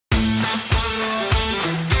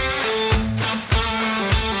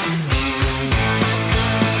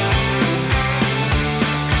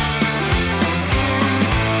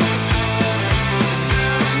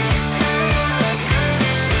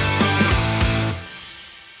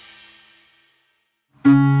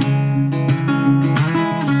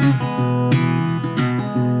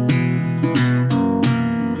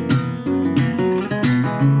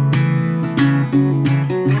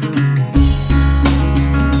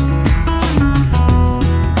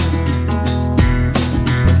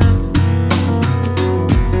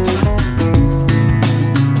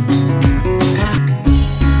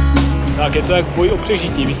to jak boj o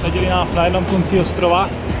přežití. Vysadili nás na jednom konci ostrova.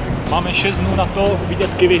 Máme 6 dnů na to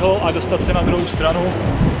vidět Kiwiho a dostat se na druhou stranu.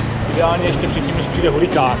 Ideálně ještě předtím, než přijde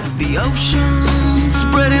hurikán.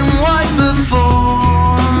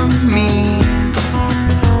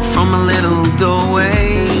 From a little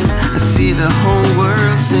doorway, I see the whole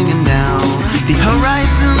world singing down. The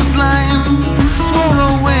horizon's line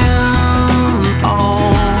swallowing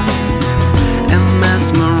all and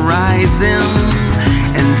mesmerizing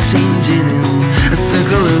and changing in a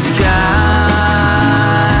circle of sky.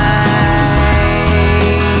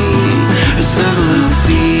 A circle of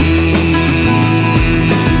sea.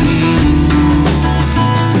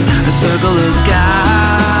 A circle of sky.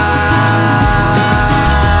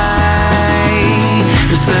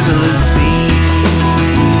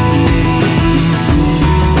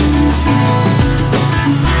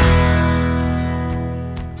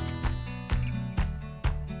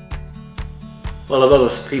 Well, a lot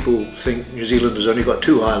of people think New Zealand has only got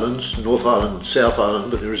 2 islands, North Island and South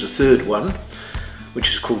Island, but there is a third one, which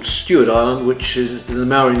is called Stewart Island, which is, the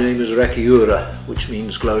Maori name is Rakiura, which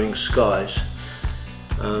means glowing skies.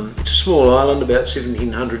 It's a small island, about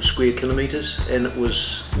 1,700 square kilometres, and it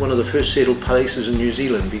was one of the first settled places in New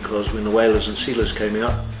Zealand because when the whalers and sealers came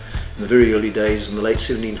out in the very early days in the late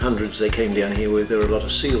 1700s, they came down here where there were a lot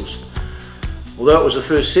of seals. Although it was the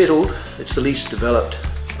first settled, it's the least developed.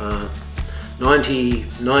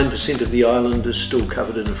 99% of the island is still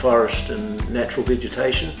covered in forest and natural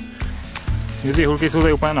vegetation. Ty hulky jsou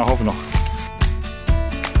tady úplně na hovno.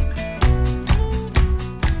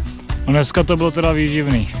 A dneska to bylo teda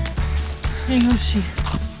výživný. Nejhorší.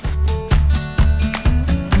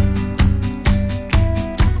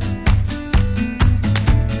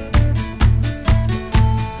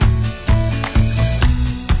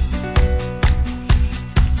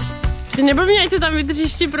 Ty neblbni, ať to tam vydrží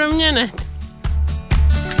ještě pro mě, ne?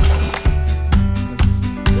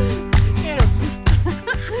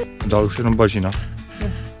 Dál už jenom bažina.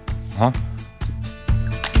 Aha.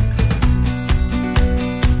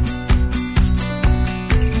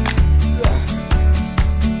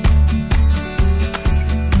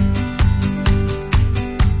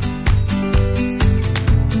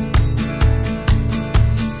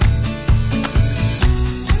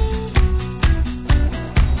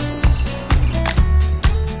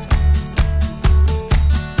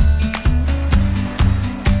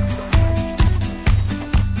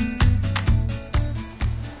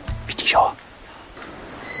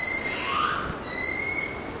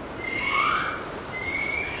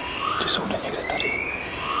 Ty jsou někde tady.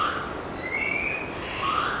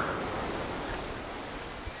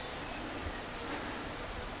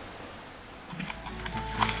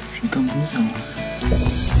 Už nikam zmizel.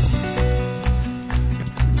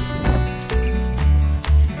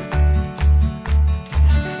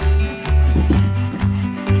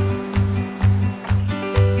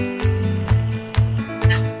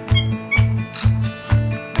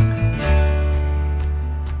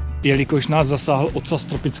 Jelikož nás zasáhl ocas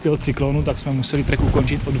tropického cyklonu, tak jsme museli trek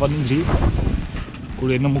ukončit o 2 dny dřív.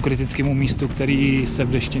 Kvůli jednomu kritickému místu, který se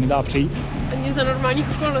v dešti nedá přejít. Ani za normálních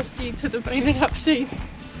okolností se to prý nedá přejít.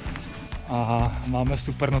 A máme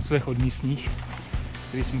super nocleh od místních,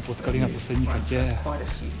 který jsme potkali na poslední chatě.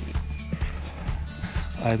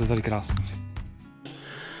 A je to tady krásný.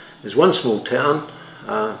 There's one small town,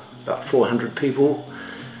 about 400 people.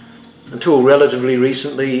 Until relatively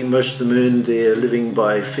recently, most of them earned their living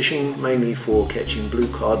by fishing, mainly for catching blue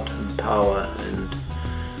cod and paua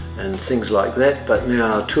and things like that. But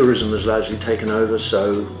now tourism has largely taken over,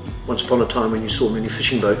 so once upon a time when you saw many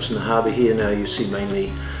fishing boats in the harbour here, now you see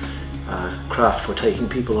mainly craft for taking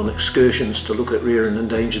people on excursions to look at rare and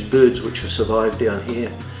endangered birds which have survived down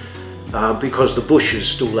here, because the bush is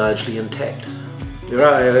still largely intact. There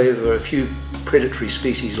are, however, a few predatory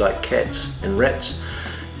species like cats and rats,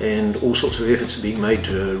 and all sorts of efforts are being made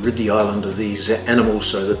to rid the island of these animals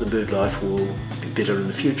so that the bird life will be better in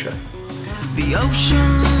the future. The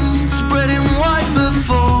ocean spreading wide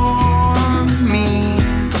before me.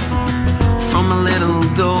 From a little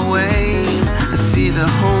doorway, I see the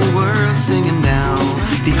whole world singing down.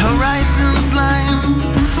 The horizon's line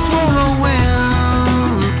swallowing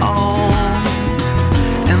all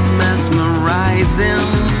and mesmerizing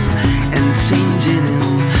and changing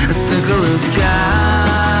in a circle of sky.